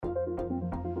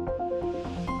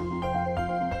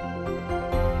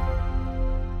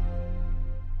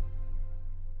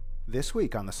This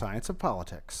week on the Science of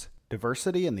Politics,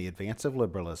 Diversity and the Advance of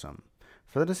Liberalism.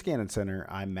 For the Niskanen Center,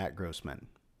 I'm Matt Grossman.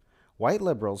 White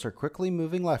liberals are quickly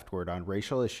moving leftward on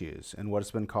racial issues in what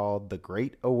has been called the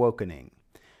Great Awakening.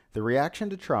 The reaction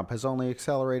to Trump has only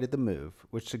accelerated the move,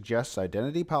 which suggests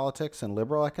identity politics and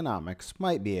liberal economics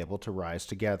might be able to rise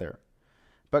together.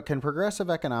 But can progressive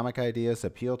economic ideas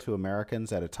appeal to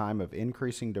Americans at a time of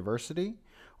increasing diversity?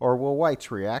 Or will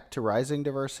whites react to rising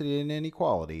diversity and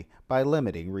inequality by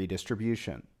limiting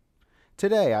redistribution?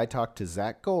 Today, I talked to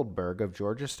Zach Goldberg of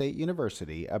Georgia State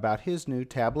University about his new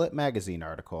Tablet magazine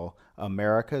article,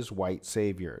 America's White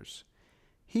Saviors.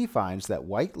 He finds that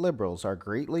white liberals are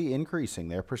greatly increasing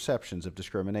their perceptions of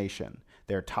discrimination,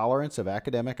 their tolerance of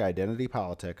academic identity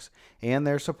politics, and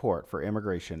their support for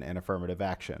immigration and affirmative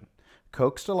action,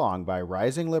 coaxed along by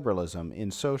rising liberalism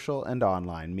in social and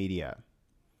online media.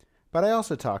 But I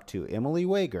also talked to Emily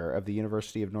Wager of the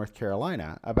University of North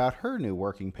Carolina about her new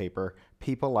working paper,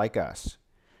 People Like Us.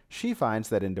 She finds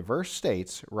that in diverse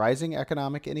states, rising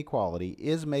economic inequality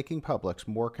is making publics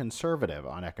more conservative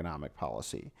on economic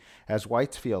policy, as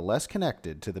whites feel less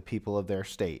connected to the people of their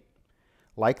state.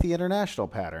 Like the international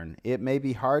pattern, it may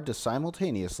be hard to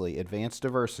simultaneously advance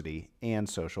diversity and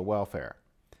social welfare.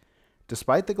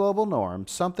 Despite the global norm,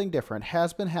 something different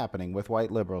has been happening with white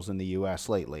liberals in the U.S.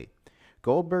 lately.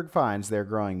 Goldberg finds they're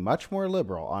growing much more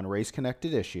liberal on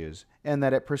race-connected issues and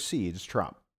that it precedes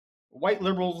Trump. White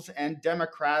liberals and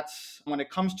Democrats, when it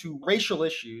comes to racial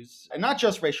issues, and not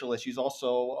just racial issues, also,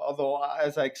 although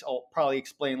as I'll probably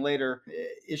explain later,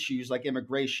 issues like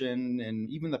immigration and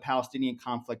even the Palestinian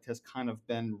conflict has kind of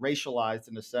been racialized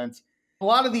in a sense. A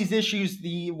lot of these issues,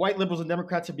 the white liberals and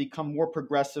Democrats have become more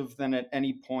progressive than at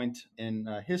any point in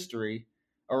history,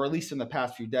 or at least in the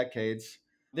past few decades.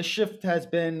 This shift has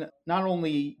been not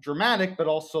only dramatic, but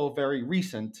also very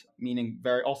recent, meaning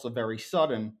very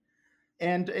sudden.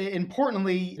 And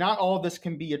importantly, not all of this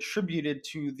can be attributed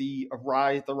to the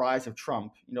rise of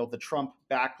Trump, the Trump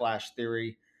backlash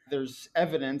theory. There's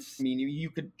evidence. I mean, you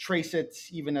could trace it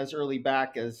even as early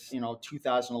back as,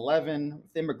 2011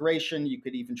 with immigration. You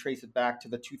could even trace it back to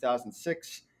the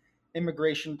 2006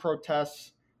 immigration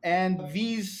protests. And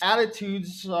these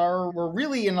attitudes were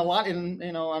really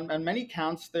on many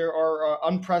counts, there are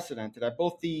unprecedented.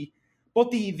 Both the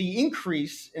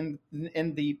increase in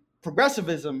the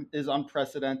progressivism is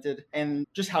unprecedented, and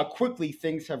just how quickly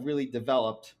things have really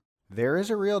developed. There is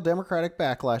a real Democratic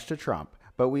backlash to Trump,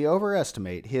 but we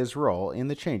overestimate his role in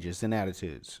the changes in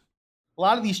attitudes. A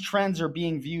lot of these trends are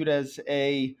being viewed as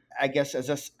an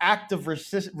act of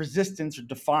resistance or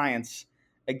defiance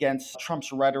against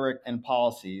Trump's rhetoric and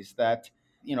policies. That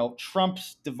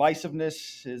Trump's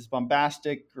divisiveness, his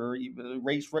bombastic or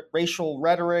racial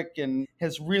rhetoric, and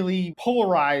has really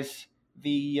polarized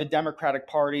the Democratic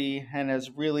Party and has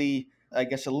really,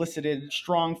 elicited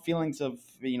strong feelings of,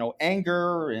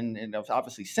 anger and of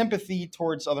obviously sympathy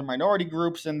towards other minority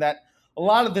groups. And that a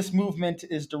lot of this movement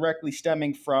is directly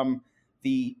stemming from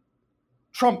the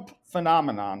Trump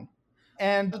phenomenon.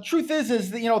 And the truth is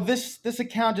that, this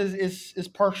account is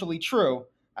partially true.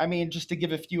 I mean, just to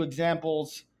give a few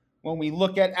examples, when we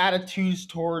look at attitudes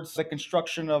towards the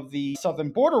construction of the southern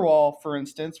border wall, for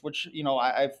instance, which,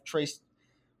 I've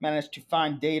managed to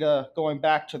find data going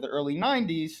back to the early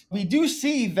 90s, we do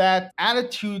see that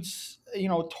attitudes,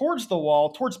 towards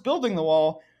building the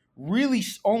wall, really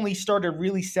only started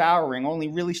really souring, only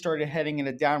really started heading in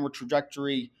a downward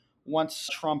trajectory once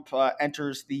Trump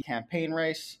enters the campaign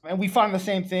race. And we find the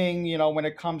same thing, when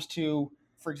it comes to,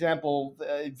 for example,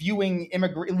 viewing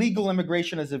illegal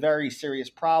immigration as a very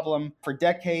serious problem. For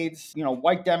decades,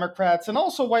 white Democrats and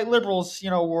also white liberals,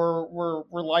 were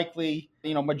likely,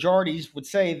 majorities would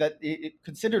say that it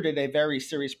considered it a very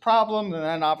serious problem. And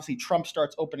then obviously Trump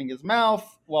starts opening his mouth.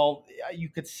 Well, you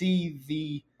could see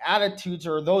the attitudes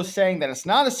or those saying that it's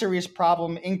not a serious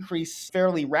problem increase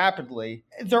fairly rapidly.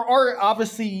 There are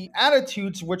obviously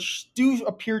attitudes which do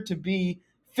appear to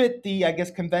fit the,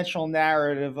 conventional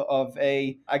narrative of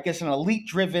an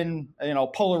elite-driven,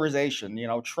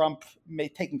 polarization. Trump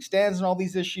taking stands on all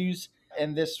these issues,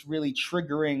 and this really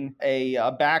triggering a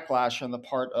backlash on the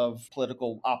part of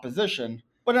political opposition.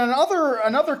 But on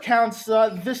other counts,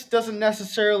 this doesn't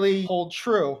necessarily hold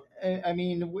true. I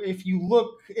mean, if you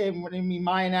look,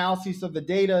 my analysis of the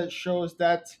data shows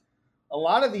that a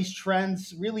lot of these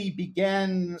trends really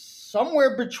began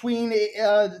somewhere between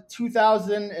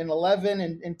 2011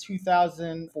 and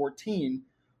 2014,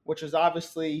 which is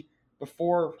obviously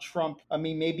before Trump. I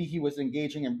mean, maybe he was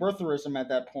engaging in birtherism at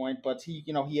that point, but he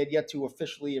had yet to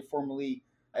officially and formally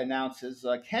announce his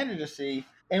candidacy.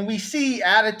 And we see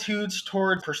attitudes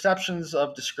toward perceptions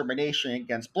of discrimination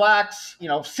against blacks,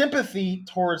 sympathy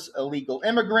towards illegal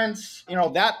immigrants.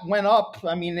 That went up.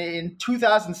 I mean, in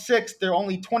 2006, there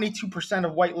only 22%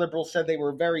 of white liberals said they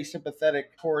were very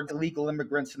sympathetic towards illegal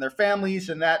immigrants and their families,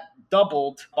 and that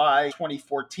doubled by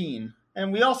 2014.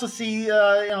 And we also see,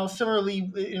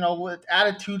 similarly, with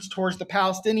attitudes towards the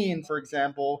Palestinians, for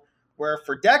example, where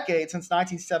for decades, since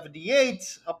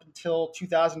 1978 up until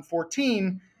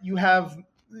 2014, you have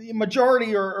the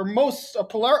majority or most a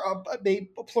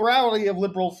plurality of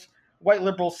liberals, white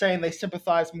liberals, saying they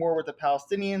sympathize more with the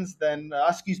Palestinians than,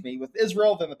 with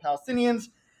Israel than the Palestinians,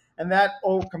 and that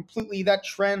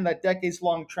decades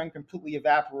long trend completely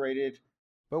evaporated.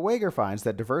 But Wager finds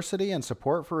that diversity and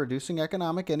support for reducing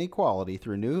economic inequality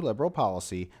through new liberal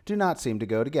policy do not seem to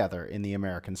go together in the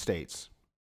American states.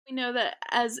 We know that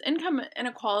as income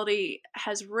inequality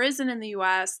has risen in the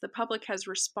US, the public has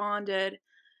responded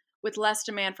with less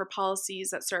demand for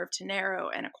policies that serve to narrow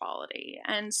inequality.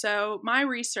 And so my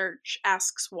research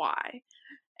asks why.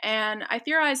 And I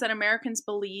theorize that Americans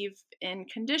believe in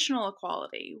conditional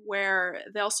equality, where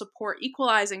they'll support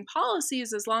equalizing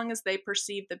policies as long as they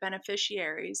perceive the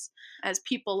beneficiaries as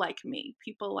people like me,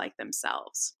 people like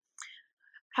themselves.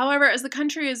 However, as the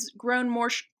country has grown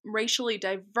more racially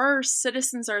diverse,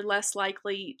 citizens are less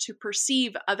likely to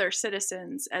perceive other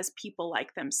citizens as people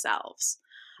like themselves.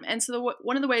 And so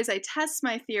one of the ways I test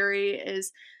my theory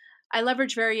is I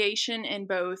leverage variation in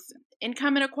both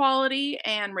income inequality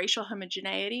and racial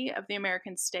homogeneity of the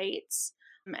American states.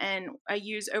 And I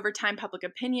use over time public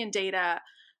opinion data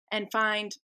and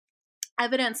find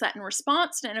evidence that in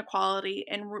response to inequality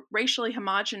in racially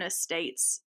homogenous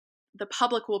states, the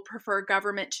public will prefer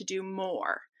government to do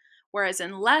more, whereas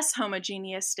in less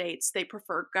homogeneous states, they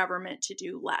prefer government to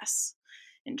do less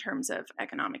in terms of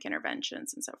economic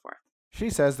interventions and so forth. She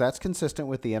says that's consistent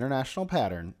with the international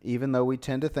pattern, even though we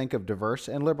tend to think of diverse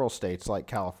and liberal states like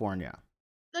California.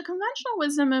 The conventional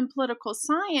wisdom in political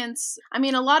science, I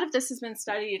mean, a lot of this has been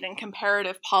studied in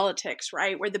comparative politics,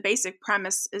 right? Where the basic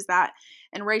premise is that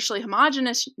in racially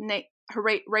homogenous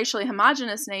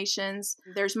nations,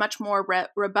 there's much more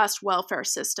robust welfare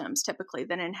systems typically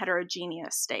than in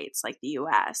heterogeneous states like the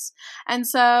US. And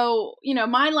so,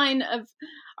 my line of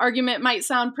argument might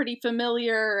sound pretty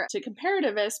familiar to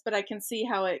comparativists, but I can see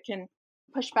how it can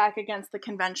push back against the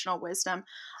conventional wisdom.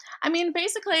 I mean,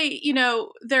 basically,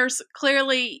 there's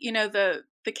clearly,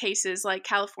 the cases like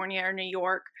California or New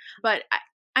York, but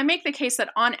I make the case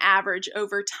that on average,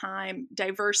 over time,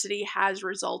 diversity has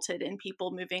resulted in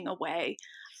people moving away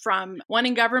from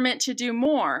wanting government to do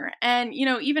more. And,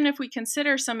 even if we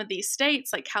consider some of these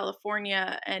states like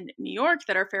California and New York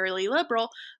that are fairly liberal,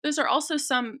 those are also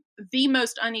the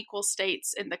most unequal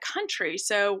states in the country.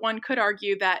 So one could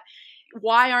argue that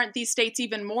why aren't these states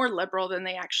even more liberal than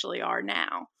they actually are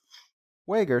now?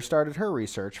 Wager started her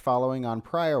research following on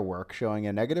prior work showing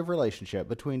a negative relationship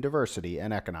between diversity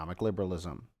and economic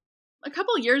liberalism. A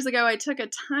couple years ago, I took a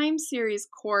time series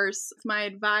course with my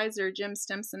advisor, Jim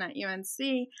Stimson at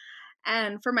UNC.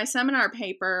 And for my seminar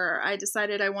paper, I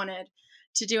decided I wanted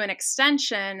to do an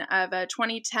extension of a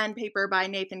 2010 paper by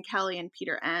Nathan Kelly and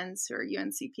Peter Enns, who are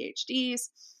UNC PhDs,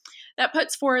 that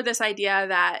puts forward this idea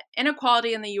that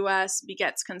inequality in the US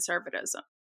begets conservatism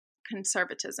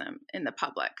in the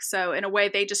public. So in a way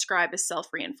they describe as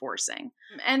self-reinforcing.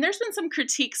 And there's been some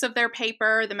critiques of their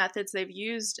paper, the methods they've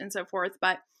used and so forth,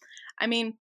 but I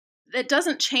mean, it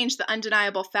doesn't change the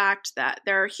undeniable fact that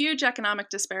there are huge economic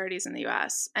disparities in the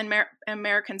US, and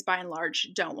Americans by and large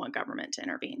don't want government to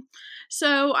intervene.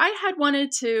 So I had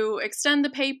wanted to extend the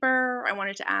paper. I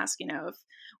wanted to ask, if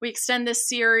we extend this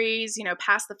series,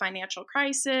 past the financial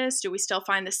crisis, do we still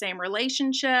find the same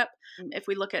relationship? If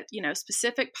we look at,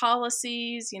 specific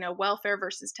policies, welfare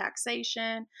versus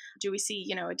taxation, do we see,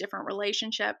 a different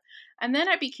relationship? And then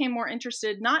I became more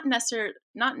interested, not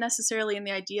necessarily in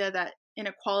the idea that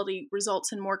inequality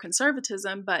results in more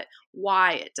conservatism, but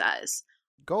why it does.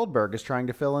 Goldberg is trying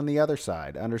to fill in the other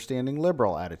side, understanding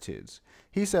liberal attitudes.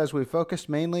 He says we focused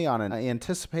mainly on an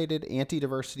anticipated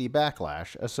anti-diversity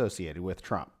backlash associated with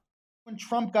Trump. When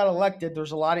Trump got elected,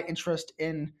 there's a lot of interest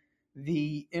in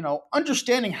the,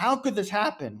 understanding how could this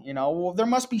happen? There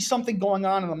must be something going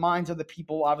on in the minds of the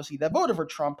people, obviously, that voted for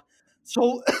Trump.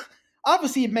 So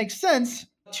obviously it makes sense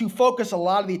to focus a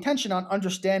lot of the attention on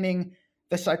understanding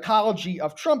the psychology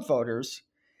of Trump voters.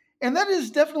 And that is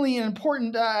definitely an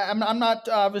important, I'm not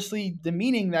obviously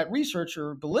demeaning that research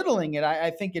or belittling it.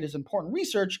 I think it is important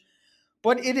research,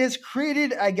 but it has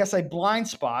created, I guess, a blind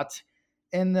spot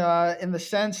in the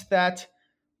sense that,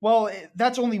 well,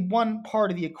 that's only one part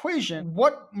of the equation.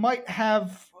 What might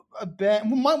have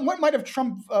what might have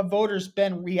Trump voters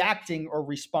been reacting or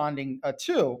responding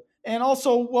to? And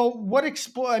also, well,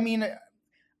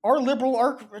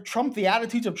 are Trump, the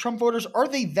attitudes of Trump voters, are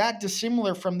they that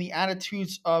dissimilar from the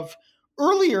attitudes of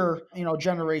earlier,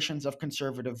 generations of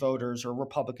conservative voters or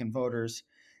Republican voters?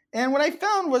 And what I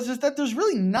found is that there's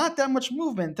really not that much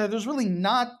movement. There's really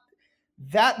not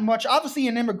that much. Obviously,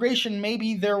 in immigration,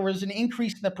 maybe there was an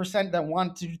increase in the percent that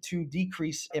wanted to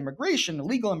decrease immigration,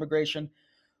 illegal immigration,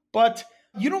 but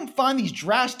you don't find these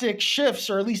drastic shifts,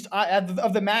 or at least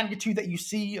of the magnitude that you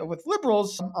see with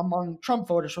liberals among Trump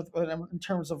voters, in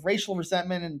terms of racial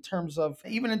resentment, in terms of,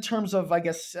 I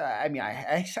guess,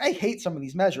 I hate some of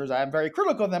these measures. I'm very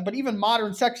critical of them, but even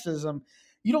modern sexism,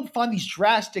 you don't find these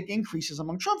drastic increases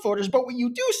among Trump voters. But what you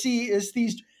do see is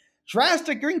these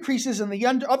drastic increases in the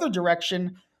other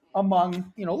direction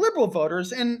among, liberal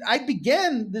voters. And I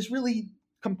began this really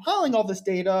compiling all this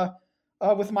data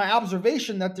with my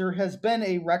observation that there has been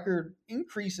a record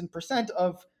increase in percent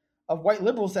of white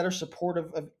liberals that are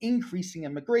supportive of increasing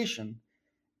immigration.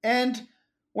 And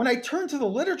when I turn to the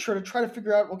literature to try to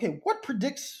figure out, okay, what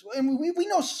predicts, and we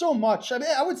know so much. I mean,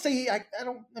 I would say,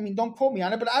 don't quote me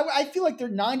on it, but I feel like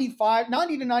 90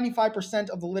 to 95%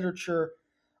 of the literature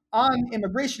on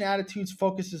immigration attitudes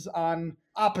focuses on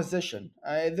opposition.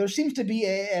 There seems to be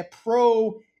a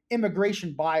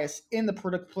pro-immigration bias in the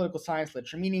political science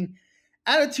literature, meaning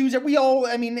attitudes that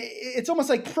it's almost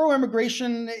like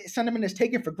pro-immigration sentiment is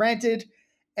taken for granted,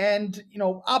 and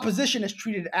opposition is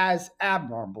treated as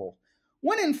abnormal.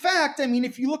 When in fact,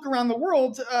 if you look around the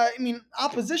world,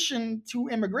 opposition to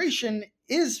immigration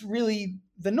is really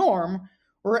the norm,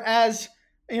 whereas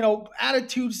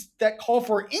attitudes that call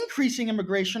for increasing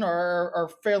immigration are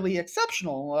fairly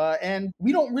exceptional. And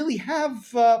we don't really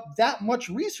have that much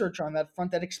research on that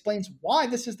front that explains why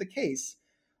this is the case.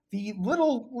 The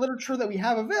little literature that we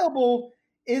have available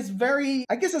is very,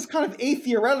 I guess it's kind of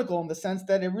atheoretical in the sense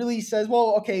that it really says,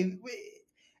 well, okay,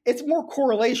 it's more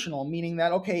correlational, meaning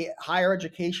that, okay, higher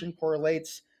education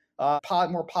correlates,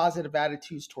 more positive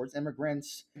attitudes towards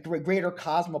immigrants, greater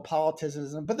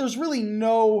cosmopolitanism, but there's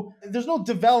no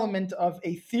development of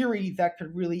a theory that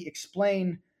could really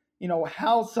explain,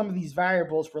 how some of these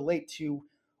variables relate to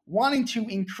wanting to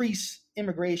increase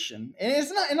immigration. And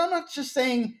I'm not just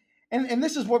saying, and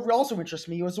this is what also interests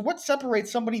me, was what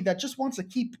separates somebody that just wants to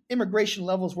keep immigration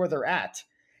levels where they're at.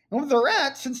 And where they're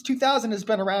at since 2000 has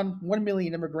been around 1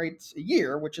 million immigrants a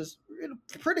year, which is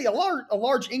a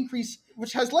large increase,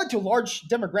 which has led to large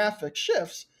demographic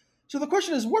shifts. So the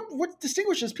question is, what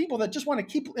distinguishes people that just want to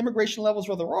keep immigration levels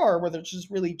where they are, whether it's just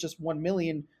really just 1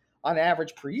 million on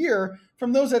average per year,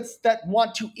 from those that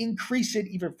want to increase it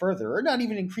even further, or not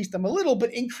even increase them a little,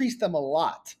 but increase them a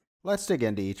lot? Let's dig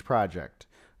into each project.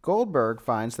 Goldberg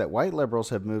finds that white liberals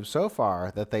have moved so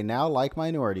far that they now like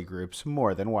minority groups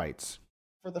more than whites.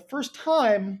 For the first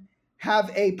time,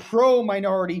 have a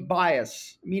pro-minority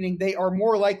bias, meaning they are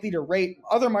more likely to rate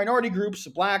other minority groups,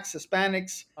 blacks,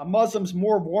 Hispanics, Muslims,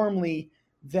 more warmly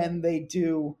than they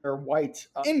do their white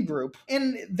in-group.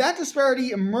 And that disparity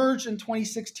emerged in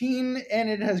 2016, and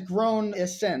it has grown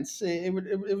since.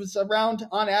 It was around,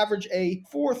 on average, a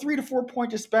 3 to 4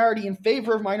 point disparity in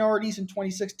favor of minorities in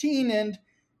 2016, and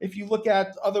if you look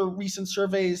at other recent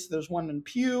surveys, there's one in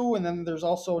Pew, and then there's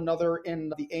also another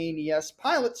in the ANES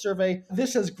pilot survey.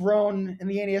 This has grown, in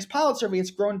the ANES pilot survey,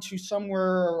 it's grown to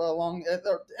somewhere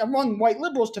among white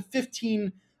liberals to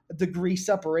 15-degree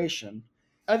separation.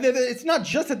 It's not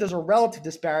just that there's a relative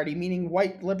disparity, meaning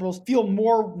white liberals feel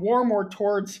more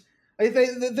towards,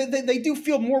 they do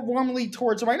feel more warmly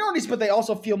towards minorities, but they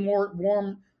also feel more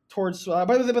warm towards,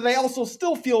 but they also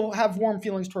still have warm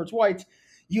feelings towards whites.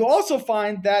 You also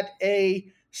find that a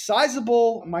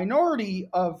sizable minority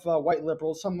of white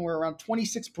liberals, somewhere around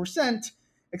 26%,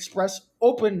 express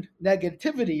open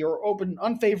negativity or open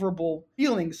unfavorable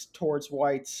feelings towards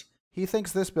whites. He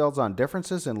thinks this builds on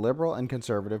differences in liberal and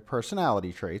conservative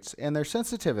personality traits and their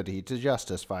sensitivity to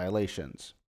justice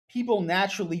violations. People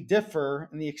naturally differ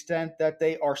in the extent that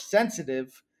they are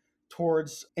sensitive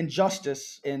towards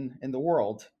injustice in the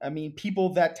world.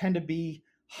 People that tend to be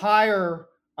higher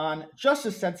on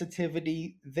justice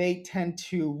sensitivity, they tend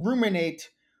to ruminate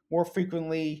more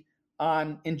frequently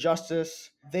on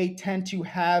injustice. They tend to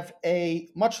have a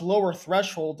much lower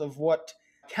threshold of what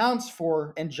counts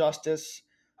for injustice,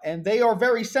 and they are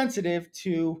very sensitive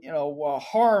to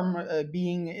harm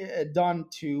being done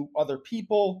to other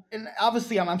people. And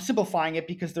obviously, I'm simplifying it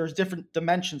because there's different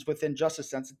dimensions within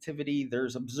justice sensitivity.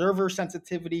 There's observer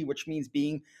sensitivity, which means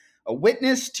being a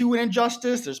witness to an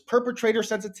injustice. There's perpetrator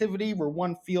sensitivity, where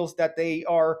one feels that they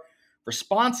are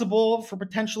responsible for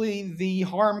potentially the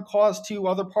harm caused to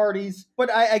other parties.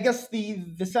 But I guess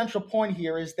the central point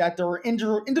here is that there are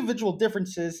individual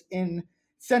differences in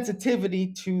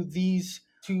sensitivity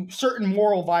to certain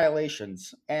moral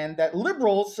violations, and that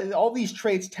liberals, all these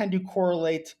traits tend to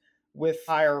correlate with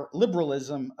higher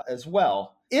liberalism as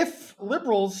well. If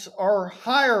liberals are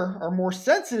more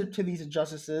sensitive to these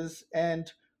injustices,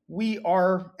 and we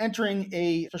are entering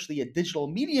especially a digital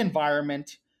media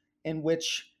environment in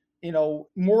which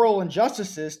moral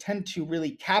injustices tend to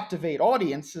really captivate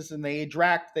audiences, and they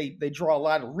draw a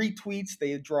lot of retweets,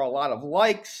 they draw a lot of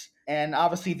likes, and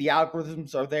obviously the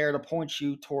algorithms are there to point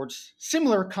you towards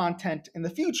similar content in the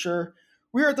future.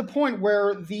 We're at the point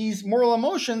where these moral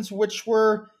emotions, which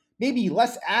were maybe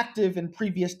less active in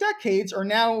previous decades, are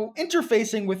now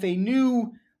interfacing with a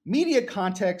new media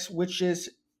context, which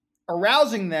is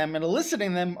arousing them and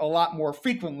eliciting them a lot more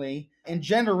frequently and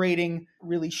generating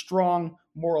really strong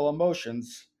moral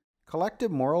emotions.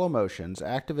 Collective moral emotions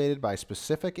activated by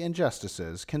specific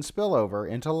injustices can spill over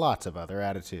into lots of other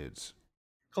attitudes.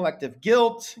 Collective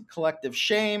guilt, collective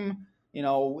shame,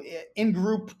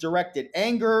 in-group directed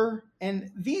anger. And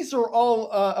these are all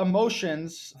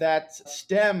emotions that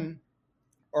stem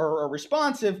or are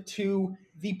responsive to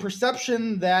the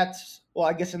perception that, well,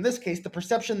 I guess in this case, the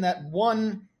perception that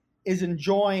one is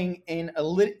enjoying an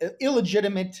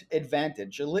illegitimate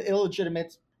advantage,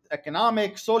 illegitimate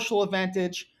economic, social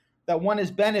advantage, that one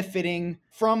is benefiting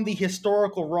from the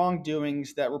historical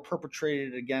wrongdoings that were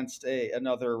perpetrated against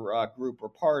another group or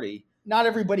party. Not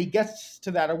everybody gets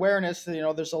to that awareness.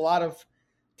 There's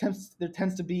there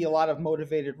tends to be a lot of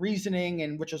motivated reasoning,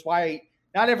 and which is why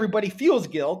not everybody feels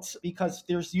guilt, because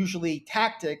there's usually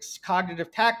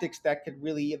cognitive tactics that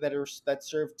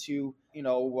serve to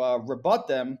rebut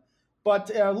them.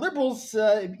 But liberals,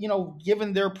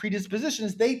 given their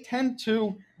predispositions, they tend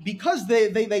to, because they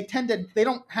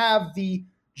don't have the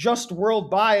just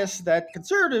world bias that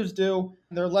conservatives do.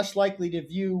 They're less likely to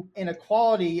view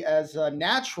inequality as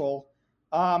natural.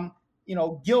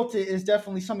 Guilt is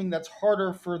definitely something that's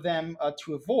harder for them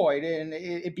to avoid, and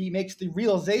it makes the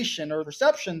realization or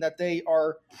perception that they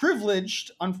are privileged,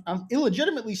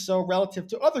 illegitimately so, relative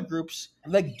to other groups.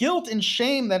 The guilt and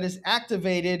shame that is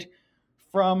activated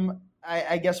from,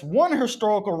 I guess, one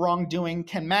historical wrongdoing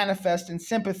can manifest in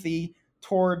sympathy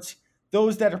towards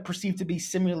those that are perceived to be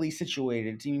similarly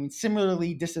situated,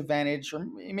 similarly disadvantaged, or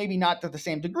maybe not to the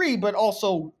same degree, but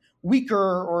also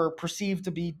weaker or perceived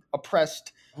to be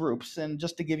oppressed groups. And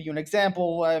just to give you an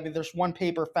example, there's one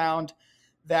paper found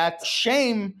that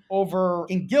shame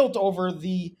and guilt over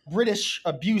the British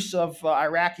abuse of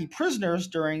Iraqi prisoners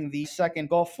during the Second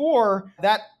Gulf War,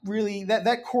 that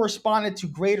corresponded to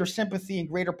greater sympathy and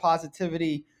greater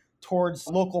positivity towards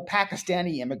local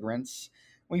Pakistani immigrants.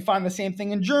 We find the same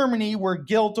thing in Germany, where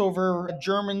guilt over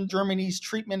Germany's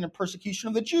treatment and persecution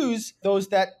of the Jews, those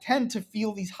that tend to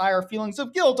feel these higher feelings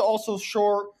of guilt also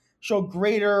show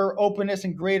greater openness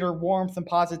and greater warmth and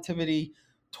positivity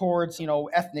towards,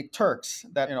 ethnic Turks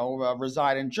that,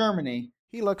 reside in Germany.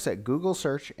 He looks at Google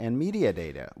search and media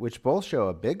data, which both show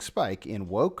a big spike in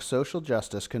woke social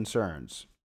justice concerns.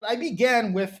 I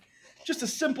began with just a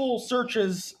simple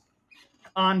searches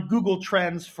on Google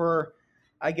Trends for,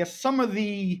 I guess, some of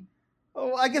the,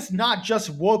 not just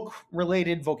woke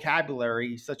related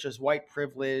vocabulary, such as white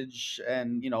privilege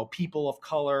and, people of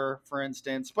color, for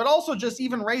instance, but also just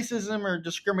even racism or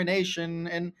discrimination.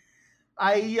 And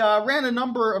I ran a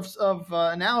number of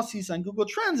analyses on Google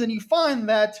Trends, and you find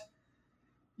that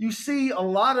you see a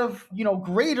lot of,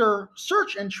 greater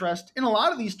search interest in a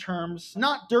lot of these terms,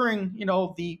 not during,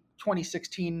 the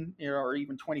 2016 or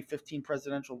even 2015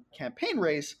 presidential campaign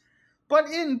race, but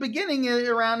in beginning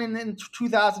around in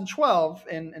 2012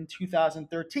 and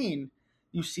 2013,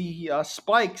 you see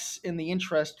spikes in the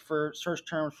interest for search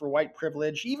terms for white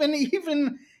privilege.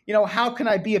 Even how can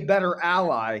I be a better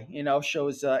ally?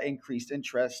 Shows increased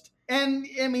interest. And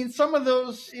some of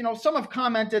those, some have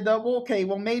commented that,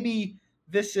 well, maybe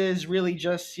this is really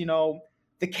just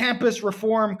the campus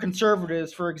reform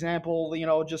conservatives, for example,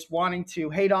 just wanting to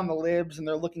hate on the libs, and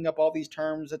they're looking up all these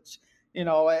terms. It's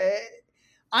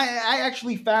I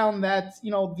actually found that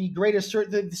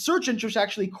the search interest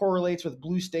actually correlates with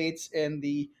blue states and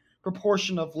the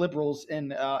proportion of liberals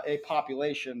in a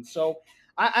population. So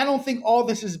I don't think all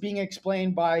this is being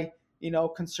explained by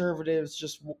conservatives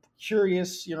just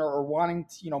curious or wanting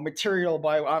material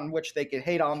on which they could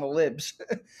hate on the libs.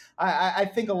 I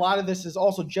think a lot of this is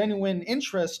also genuine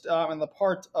interest on the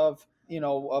part of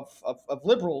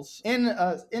liberals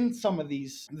in some of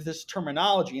this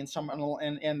terminology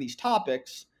and these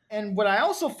topics. And what I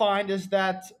also find is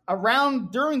that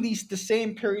around during the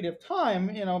same period of time,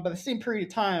 by the same period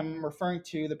of time, I'm referring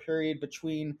to the period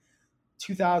between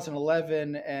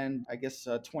 2011 and I guess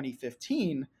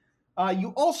 2015,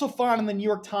 you also find in the New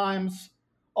York Times,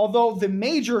 although the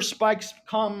major spikes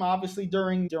come obviously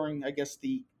during I guess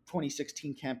the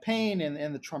 2016 campaign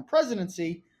and the Trump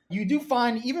presidency, you do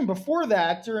find even before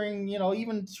that, during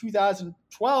even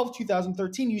 2012,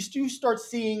 2013, you do start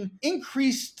seeing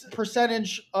increased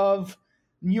percentage of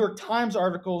New York Times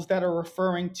articles that are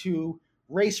referring to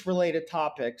race related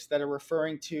topics, that are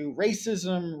referring to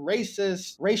racism,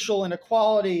 racist, racial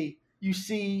inequality. You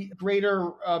see greater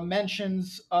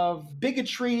mentions of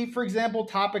bigotry, for example,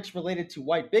 topics related to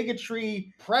white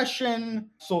bigotry, oppression,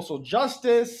 social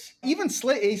justice, even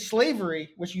slavery,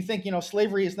 which you think,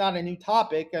 slavery is not a new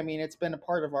topic. I mean, it's been a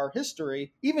part of our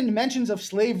history. Even mentions of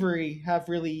slavery have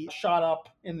really shot up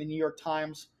in the New York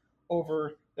Times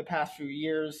over the past few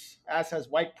years, as has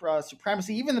white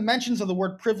supremacy. Even the mentions of the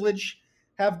word privilege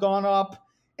have gone up.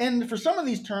 And for some of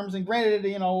these terms, and granted,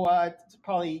 it's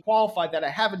probably qualified that I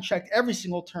haven't checked every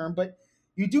single term, but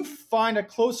you do find a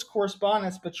close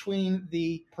correspondence between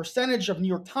the percentage of New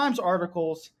York Times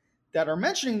articles that are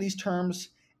mentioning these terms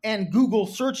and Google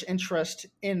search interest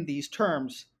in these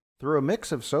terms. Through a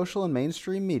mix of social and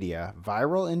mainstream media,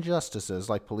 viral injustices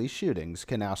like police shootings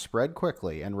can now spread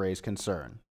quickly and raise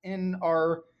concern. In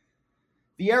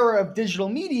the era of digital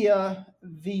media,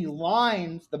 the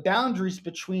lines, the boundaries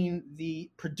between the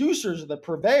producers, the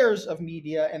purveyors of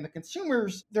media, and the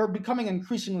consumers, they're becoming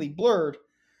increasingly blurred.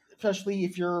 Especially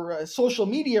if you're social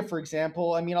media, for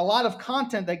example. I mean, a lot of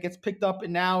content that gets picked up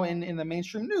now in the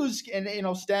mainstream news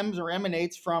and stems or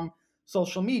emanates from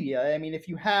social media. I mean, if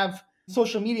you have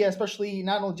social media, especially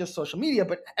not only just social media,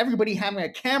 but everybody having a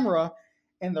camera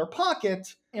in their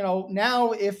pocket,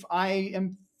 now if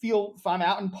I'm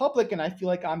out in public and I feel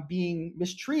like I'm being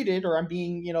mistreated or I'm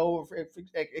being,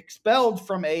 expelled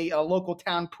from a local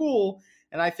town pool,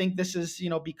 and I think this is,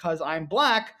 because I'm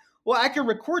black, well, I could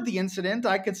record the incident.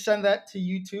 I could send that to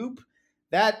YouTube.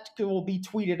 That will be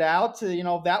tweeted out.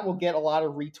 That will get a lot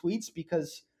of retweets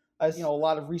because, as a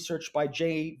lot of research by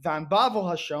Jay Van Bavel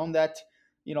has shown that,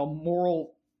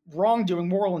 moral wrongdoing,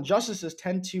 moral injustices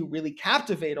tend to really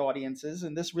captivate audiences,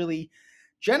 and this really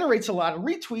generates a lot of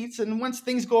retweets. And once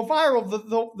things go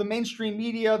viral, the mainstream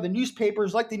media, the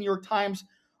newspapers like the New York Times,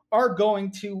 are going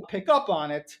to pick up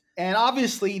on it. And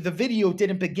obviously, the video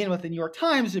didn't begin with the New York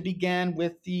Times. It began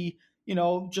with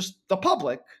just the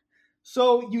public.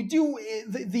 So you do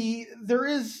there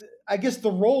is, I guess,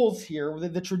 the roles here.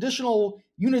 The traditional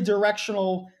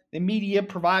unidirectional, the media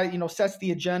sets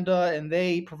the agenda and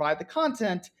they provide the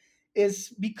content, is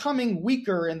becoming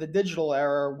weaker in the digital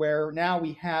era, where now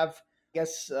we have, I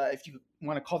guess, if you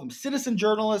want to call them citizen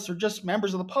journalists or just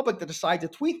members of the public that decide to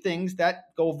tweet things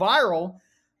that go viral.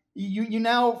 You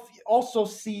now also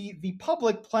see the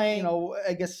public playing,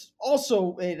 I guess,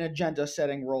 also an agenda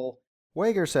setting role.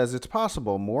 Wager says it's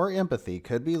possible more empathy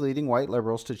could be leading white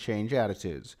liberals to change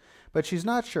attitudes, but she's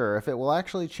not sure if it will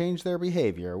actually change their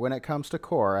behavior when it comes to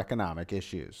core economic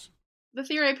issues. The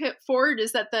theory I put forward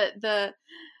is that the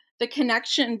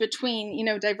connection between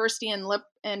diversity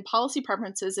and policy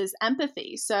preferences is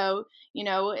empathy. So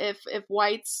if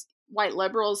white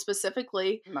liberals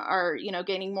specifically are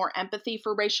gaining more empathy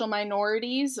for racial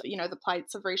minorities, the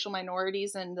plights of racial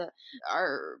minorities and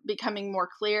are becoming more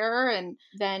clear, and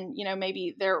then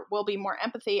maybe there will be more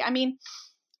empathy. I mean,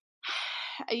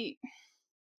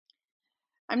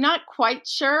 I'm not quite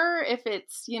sure if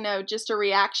it's, just a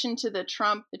reaction to the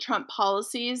Trump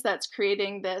policies that's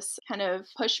creating this kind of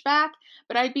pushback,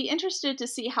 but I'd be interested to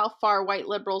see how far white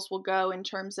liberals will go in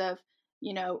terms of,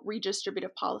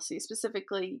 redistributive policy.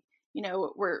 Specifically,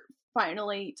 we're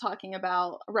finally talking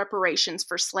about reparations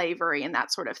for slavery and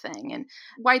that sort of thing. And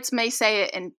whites may say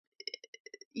it and,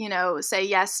 say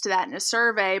yes to that in a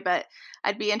survey, but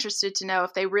I'd be interested to know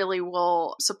if they really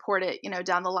will support it,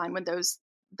 down the line when those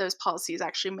policies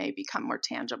actually may become more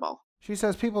tangible. She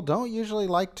says people don't usually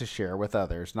like to share with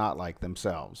others not like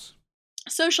themselves.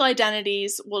 Social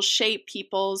identities will shape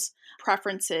people's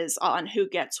preferences on who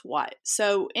gets what.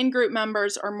 So in-group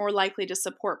members are more likely to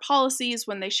support policies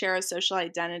when they share a social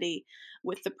identity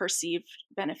with the perceived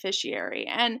beneficiary.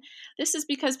 And this is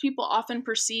because people often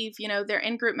perceive, their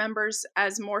in-group members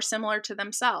as more similar to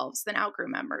themselves than out-group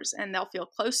members, and they'll feel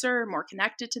closer, more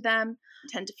connected to them,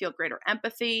 tend to feel greater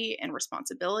empathy and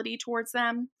responsibility towards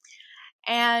them.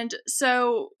 And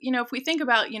so, if we think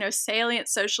about, salient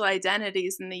social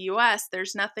identities in the US,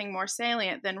 there's nothing more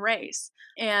salient than race,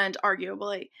 and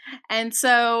arguably. And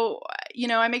so,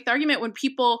 I make the argument when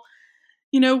people,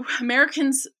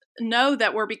 Americans know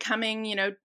that we're becoming,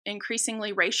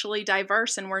 increasingly racially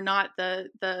diverse, and we're not the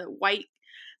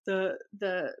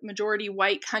majority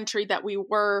white country that we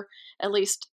were, at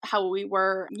least how we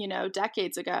were,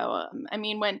 decades ago. I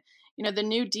mean, when, the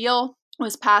New Deal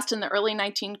was passed in the early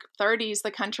 1930s, the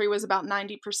country was about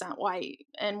 90% white.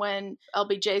 And when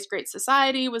LBJ's Great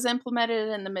Society was implemented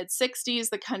in the mid 60s,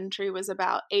 the country was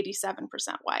about 87%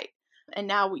 white. And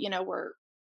now, we're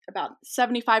about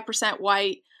 75%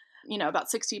 white, about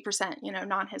 60%,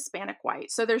 non-Hispanic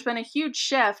white. So there's been a huge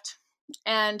shift.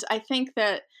 And I think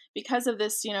that because of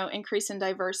this, increase in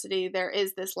diversity, there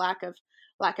is this lack of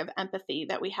empathy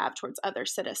that we have towards other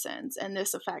citizens. And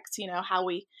this affects,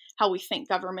 how we think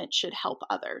government should help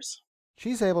others.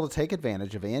 She's able to take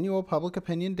advantage of annual public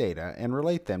opinion data and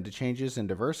relate them to changes in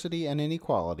diversity and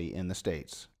inequality in the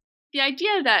states. The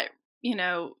idea that,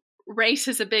 race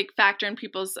is a factor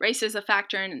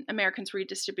in Americans'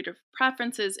 redistributive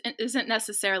preferences isn't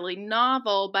necessarily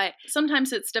novel, but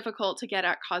sometimes it's difficult to get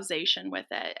at causation with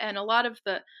it. And a lot of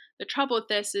the trouble with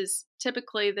this is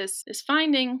typically this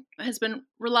finding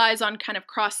relies on kind of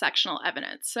cross-sectional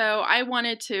evidence. So I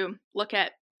wanted to look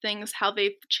at things, how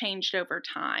they've changed over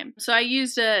time. So I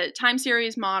used a time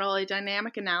series model, a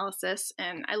dynamic analysis,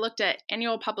 and I looked at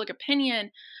annual public opinion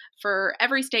for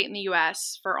every state in the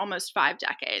US for almost 5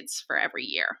 decades for every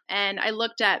year. And I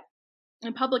looked at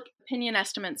the public opinion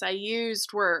estimates I used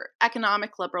were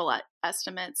economic liberal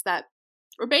estimates that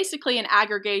were basically an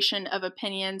aggregation of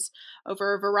opinions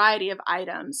over a variety of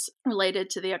items related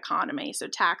to the economy. So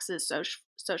taxes,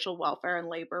 social welfare, and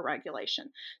labor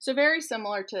regulation. So very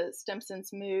similar to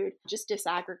Stimson's mood, just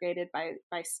disaggregated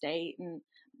by state and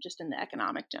just in the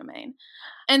economic domain.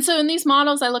 And so in these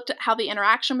models, I looked at how the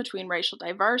interaction between racial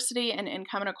diversity and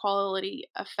income inequality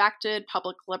affected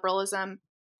public liberalism,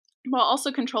 while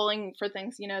also controlling for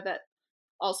things, that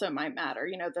also might matter,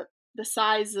 the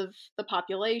size of the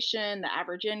population, the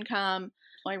average income,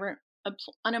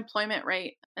 unemployment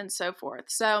rate, and so forth.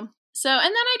 So, and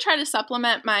then I try to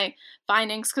supplement my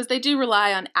findings, because they do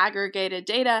rely on aggregated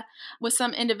data, with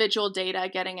some individual data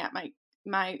getting at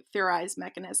my theorized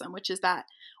mechanism, which is that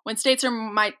when states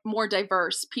are more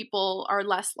diverse, people are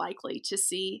less likely to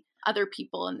see other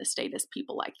people in the state as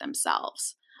people like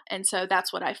themselves. And so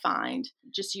that's what I find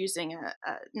just using a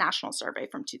national survey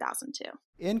from 2002.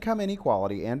 Income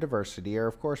inequality and diversity are,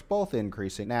 of course, both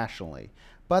increasing nationally,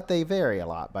 but they vary a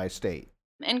lot by state.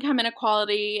 Income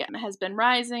inequality has been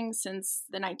rising since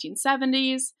the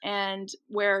 1970s, and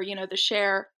where, the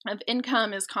share of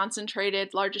income is concentrated,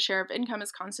 largest share of income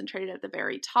is concentrated at the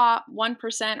very top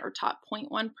 1% or top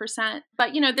 0.1%.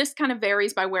 But, this kind of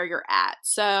varies by where you're at.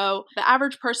 So the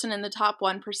average person in the top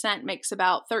 1% makes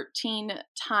about 13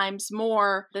 times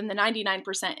more than the 99%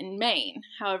 in Maine.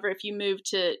 However, if you move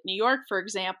to New York, for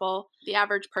example, the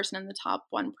average person in the top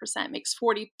 1% makes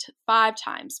 45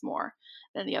 times more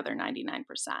than the other 99%.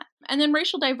 And then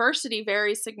racial diversity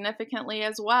varies significantly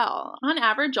as well. On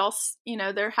average,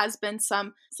 there has been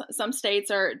some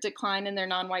states are decline in their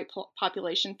non-white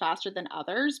population faster than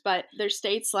others, but there's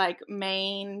states like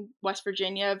Maine, West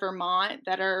Virginia, Vermont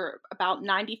that are about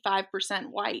 95%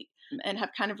 white and have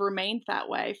kind of remained that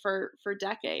way for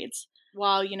decades.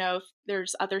 While,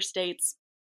 there's other states,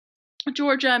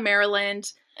 Georgia,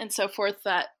 Maryland, and so forth,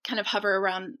 that kind of hover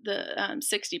around the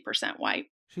 60% white.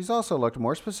 She's also looked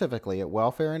more specifically at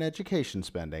welfare and education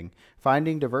spending,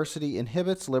 finding diversity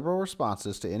inhibits liberal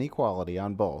responses to inequality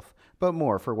on both, but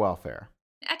more for welfare.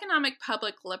 Economic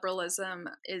public liberalism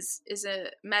is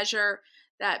a measure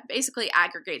that basically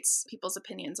aggregates people's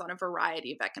opinions on a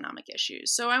variety of economic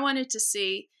issues. So I wanted to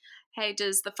see, hey,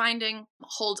 does the finding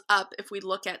hold up if we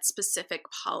look at specific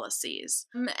policies?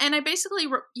 And I basically,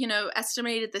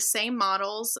 estimated the same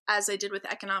models as I did with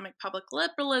economic public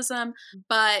liberalism,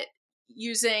 but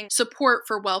using support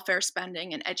for welfare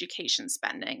spending and education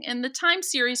spending. And the time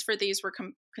series for these were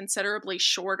considerably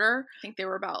shorter. I think they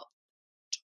were about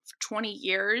 20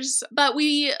 years. But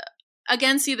we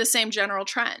again see the same general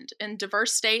trend. In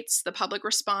diverse states, the public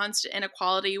responds to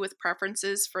inequality with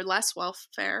preferences for less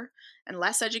welfare and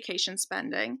less education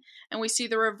spending. And we see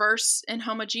the reverse in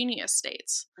homogeneous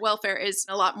states. Welfare is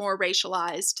a lot more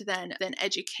racialized than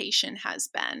education has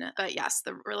been. But yes,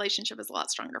 the relationship is a lot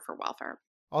stronger for welfare.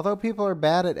 Although people are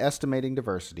bad at estimating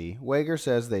diversity, Wager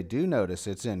says they do notice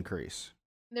its increase.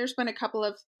 There's been a couple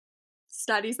of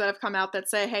studies that have come out that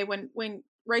say, hey, when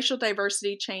racial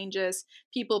diversity changes,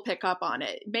 people pick up on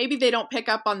it. Maybe they don't pick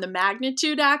up on the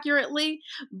magnitude accurately,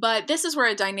 but this is where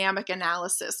a dynamic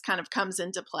analysis kind of comes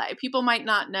into play. People might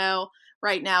not know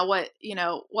right now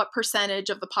what percentage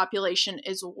of the population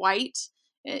is white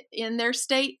in their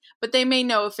state, but they may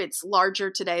know if it's larger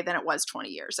today than it was 20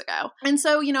 years ago. And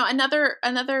so,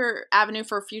 another avenue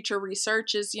for future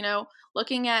research is,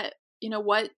 looking at,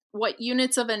 what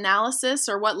units of analysis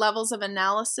or what levels of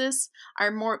analysis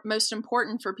are most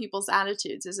important for people's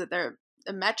attitudes. Is it the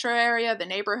metro area, the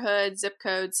neighborhood, zip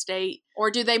code, state,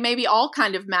 or do they maybe all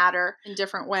kind of matter in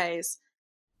different ways?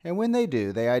 And when they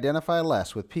do, they identify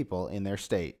less with people in their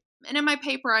state. And in my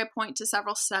paper, I point to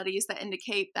several studies that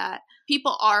indicate that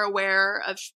people are aware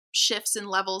of shifts in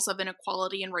levels of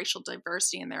inequality and racial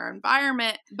diversity in their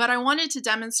environment. But I wanted to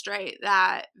demonstrate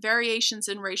that variations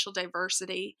in racial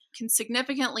diversity can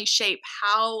significantly shape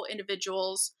how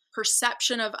individuals'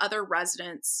 perception of other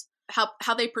residents,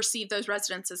 how they perceive those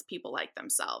residents as people like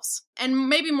themselves. And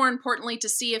maybe more importantly, to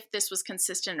see if this was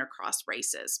consistent across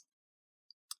races.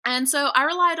 And so I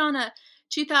relied on a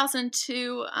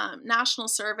 2002 national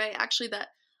survey, actually, that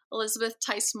Elizabeth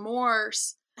Tice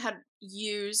Morse had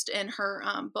used in her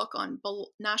book on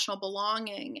national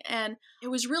belonging. And it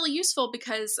was really useful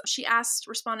because she asked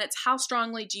respondents, how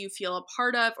strongly do you feel a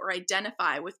part of or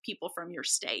identify with people from your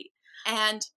state?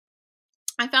 And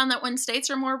I found that when states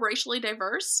are more racially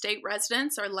diverse, state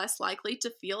residents are less likely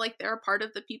to feel like they're a part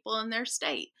of the people in their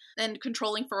state and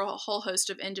controlling for a whole host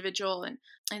of individual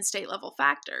and state level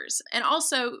factors. And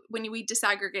also, when we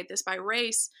disaggregate this by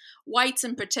race, whites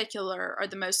in particular are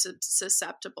the most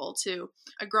susceptible to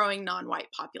a growing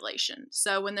non-white population.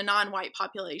 So when the non-white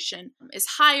population is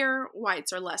higher,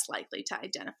 whites are less likely to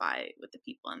identify with the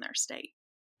people in their state.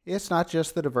 It's not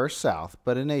just the diverse South,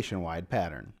 but a nationwide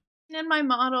pattern. In my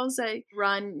models, I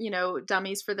run,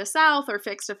 dummies for the South or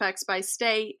fixed effects by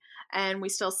state, and we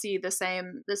still see the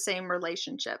same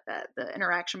relationship, that the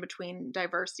interaction between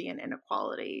diversity and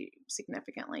inequality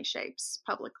significantly shapes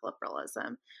public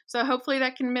liberalism. So hopefully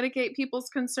that can mitigate people's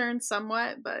concerns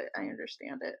somewhat, but I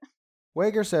understand it.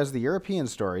 Wager says the European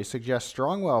story suggests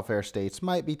strong welfare states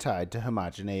might be tied to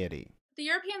homogeneity. The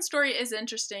European story is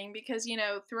interesting because,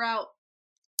 throughout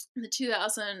the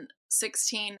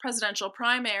 2016 presidential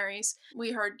primaries,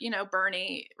 we heard,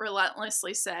 Bernie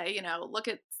relentlessly say, look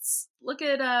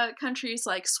at countries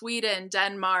like Sweden,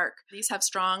 Denmark. These have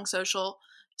strong social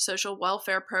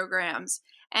welfare programs.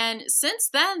 And since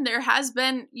then, there has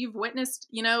been, you've witnessed,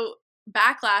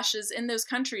 backlashes in those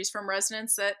countries from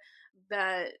residents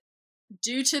that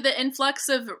due to the influx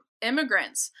of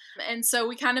immigrants. And so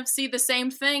we kind of see the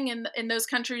same thing in those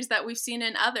countries that we've seen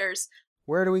in others.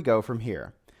 Where do we go from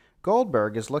here?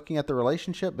 Goldberg is looking at the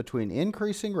relationship between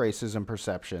increasing racism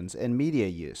perceptions and media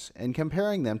use and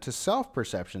comparing them to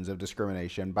self-perceptions of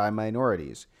discrimination by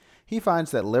minorities. He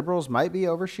finds that liberals might be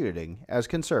overshooting as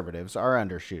conservatives are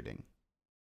undershooting.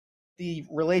 The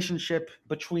relationship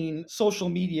between social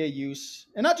media use,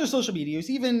 and not just social media use,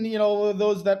 even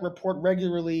those that report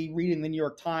regularly reading the New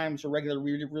York Times or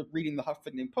regularly reading the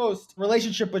Huffington Post,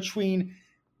 relationship between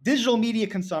digital media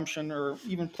consumption or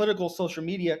even political social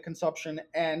media consumption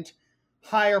and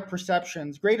greater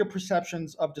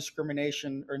perceptions of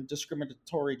discrimination or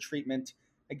discriminatory treatment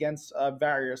against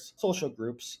various social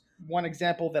groups. One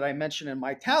example that I mentioned in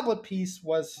my tablet piece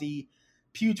was the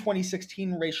Pew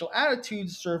 2016 Racial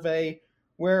Attitudes Survey,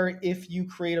 where if you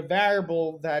create a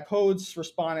variable that codes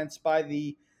respondents by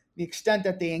the extent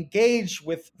that they engage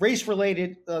with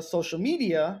race-related social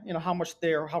media,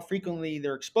 how frequently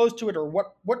they're exposed to it, or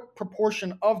what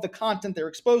proportion of the content they're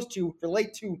exposed to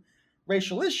relate to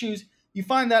racial issues, you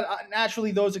find that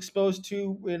naturally those exposed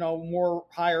to more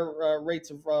higher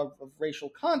rates of racial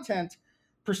content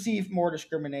perceive more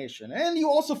discrimination. And you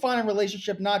also find a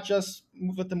relationship not just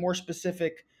with the more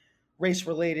specific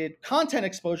race-related content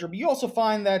exposure, but you also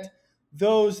find that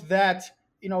those that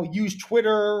use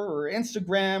Twitter or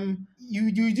Instagram,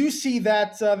 you do see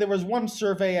that there was one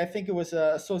survey, I think it was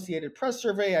an Associated Press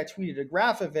survey, I tweeted a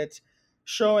graph of it,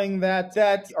 showing that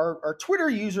our Twitter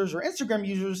users or Instagram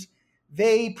users,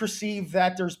 they perceive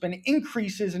that there's been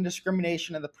increases in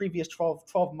discrimination in the previous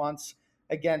 12 months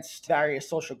against various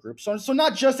social groups. So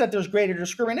not just that there's greater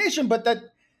discrimination, but that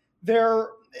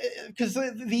because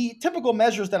the typical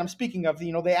measures that I'm speaking of,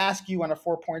 they ask you on a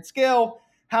 4-point scale,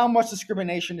 how much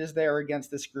discrimination is there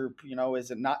against this group?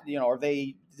 Is it not, are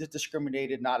they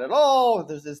discriminated not at all?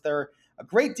 Is there a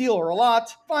great deal or a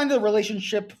lot? Find the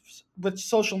relationship with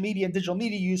social media and digital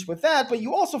media use with that, but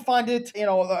you also find it,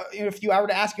 if I were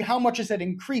to ask you how much has that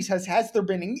increased, has there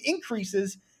been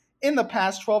increases in the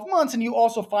past 12 months? And you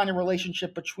also find a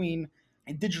relationship between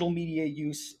digital media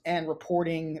use and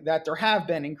reporting that there have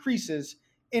been increases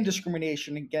in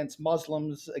discrimination against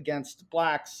Muslims, against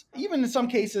blacks, even in some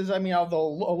cases, although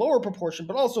a lower proportion,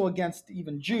 but also against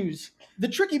even Jews. The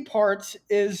tricky part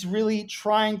is really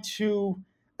trying to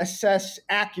assess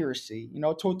accuracy?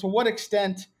 To what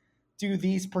extent do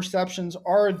these perceptions,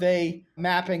 are they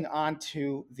mapping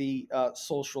onto the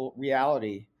social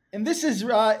reality? And this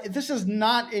is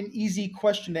not an easy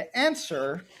question to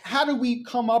answer. How do we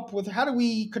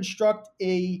construct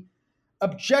a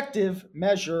objective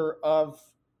measure of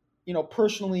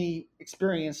personally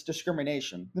experienced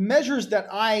discrimination? The measures that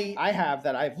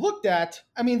I've looked at,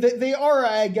 I mean, they are,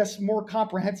 I guess, more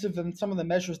comprehensive than some of the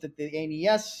measures that the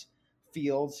ANES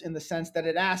fields, in the sense that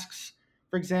it asks,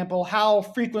 for example, how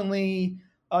frequently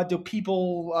do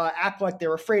people act like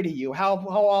they're afraid of you? How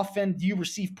often do you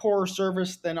receive poorer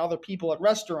service than other people at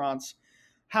restaurants?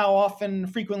 How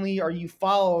frequently are you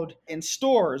followed in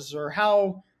stores? Or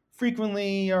how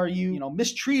frequently are you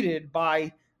mistreated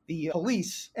by the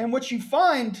police? And what you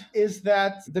find is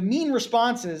that the mean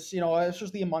responses,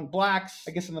 especially among blacks,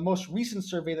 I guess in the most recent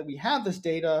survey that we have this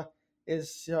data,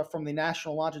 is from the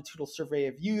National Longitudinal Survey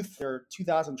of Youth, their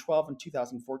 2012 and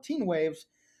 2014 waves.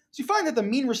 So you find that the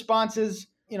mean responses,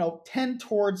 tend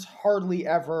towards hardly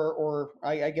ever, or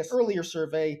I guess earlier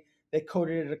survey, they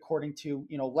coded it according to,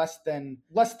 less than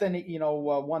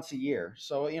once a year.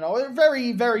 So,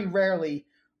 very, very rarely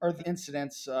are the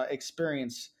incidents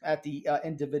experienced at the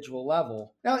individual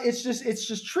level. Now, it's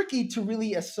just tricky to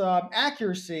really assess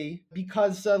accuracy,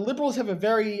 because liberals have a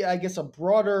very, I guess, a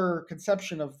broader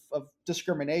conception of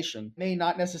discrimination. It may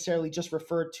not necessarily just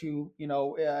refer to,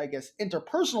 I guess,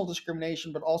 interpersonal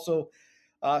discrimination, but also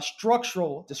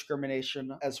structural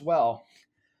discrimination as well.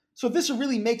 So this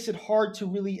really makes it hard to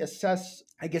really assess,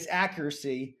 I guess,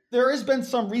 accuracy. There has been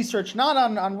some research, not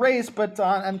on race, but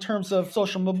in terms of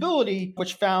social mobility,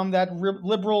 which found that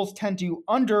liberals tend to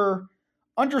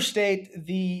understate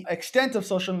the extent of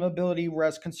social mobility,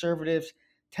 whereas conservatives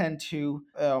tend to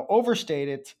overstate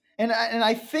it. And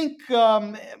I think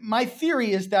my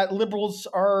theory is that liberals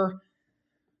are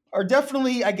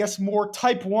definitely, I guess, more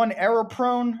type 1 error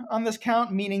prone on this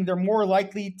count, meaning they're more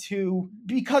likely to,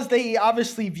 because they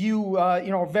obviously view,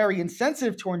 very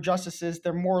insensitive to injustices,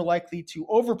 they're more likely to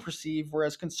overperceive,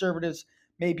 whereas conservatives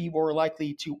may be more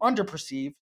likely to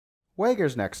underperceive.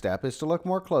 Wager's next step is to look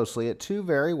more closely at two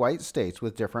very white states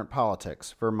with different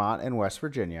politics, Vermont and West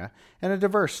Virginia, and a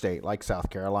diverse state like South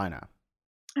Carolina.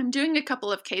 I'm doing a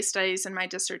couple of case studies in my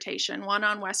dissertation, one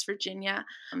on West Virginia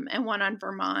and one on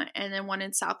Vermont, and then one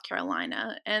in South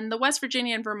Carolina. And the West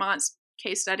Virginia and Vermont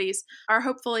case studies are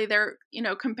hopefully they're,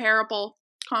 comparable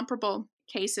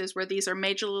cases where these are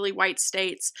majorly white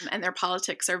states and their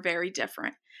politics are very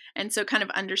different. And so kind of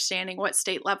understanding what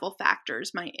state level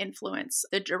factors might influence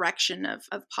the direction of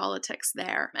politics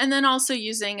there. And then also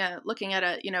looking at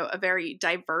a very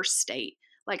diverse state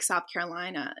like South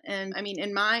Carolina. And I mean,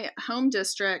 in my home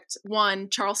district,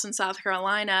 Charleston, South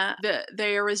Carolina,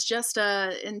 there was just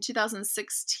in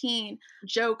 2016,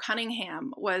 Joe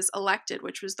Cunningham was elected,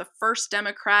 which was the first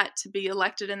Democrat to be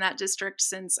elected in that district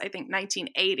since, I think,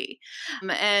 1980.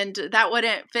 And that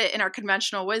wouldn't fit in our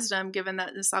conventional wisdom, given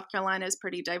that South Carolina is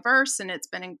pretty diverse and it's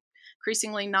been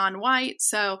increasingly non-white.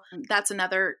 So that's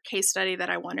another case study that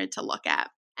I wanted to look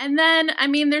at. And then, I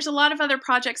mean, there's a lot of other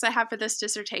projects I have for this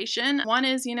dissertation. One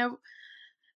is, a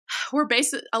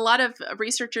lot of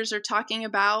researchers are talking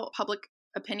about public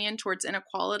opinion towards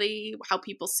inequality, how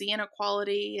people see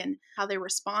inequality and how they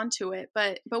respond to it.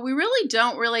 But we really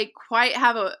don't quite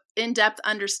have an in-depth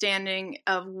understanding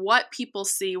of what people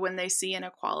see when they see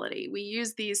inequality. We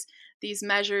use these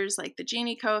measures like the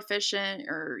Gini coefficient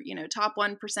or, top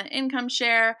 1% income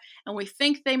share, and we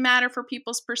think they matter for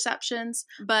people's perceptions.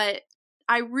 But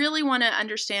I really want to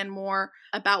understand more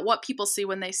about what people see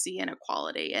when they see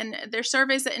inequality. And there's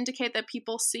surveys that indicate that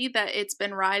people see that it's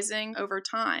been rising over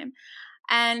time.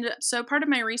 And so part of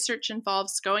my research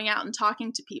involves going out and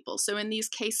talking to people. So in these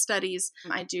case studies,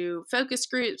 I do focus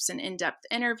groups and in-depth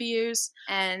interviews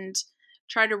and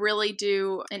try to really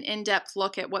do an in-depth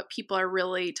look at what people are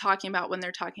really talking about when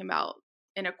they're talking about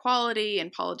inequality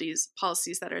and policies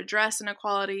that address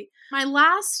inequality. My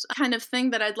last kind of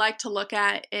thing that I'd like to look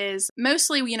at is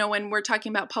mostly, when we're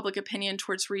talking about public opinion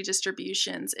towards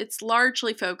redistributions, it's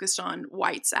largely focused on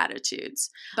whites' attitudes.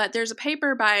 But there's a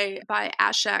paper by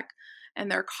Ashek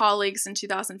and their colleagues in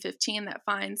 2015 that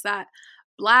finds that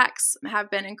Blacks have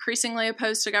been increasingly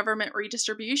opposed to government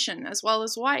redistribution as well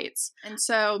as whites. And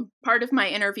so part of my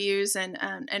interviews and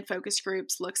focus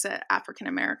groups looks at African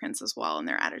Americans as well and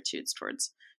their attitudes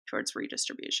towards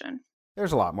redistribution.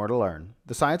 There's a lot more to learn.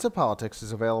 The Science of Politics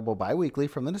is available bi-weekly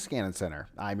from the Niskanen Center.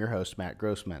 I'm your host, Matt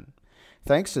Grossman.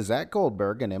 Thanks to Zach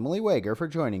Goldberg and Emily Wager for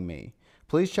joining me.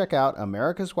 Please check out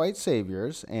America's White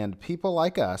Saviors and People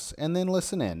Like Us, and then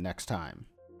listen in next time.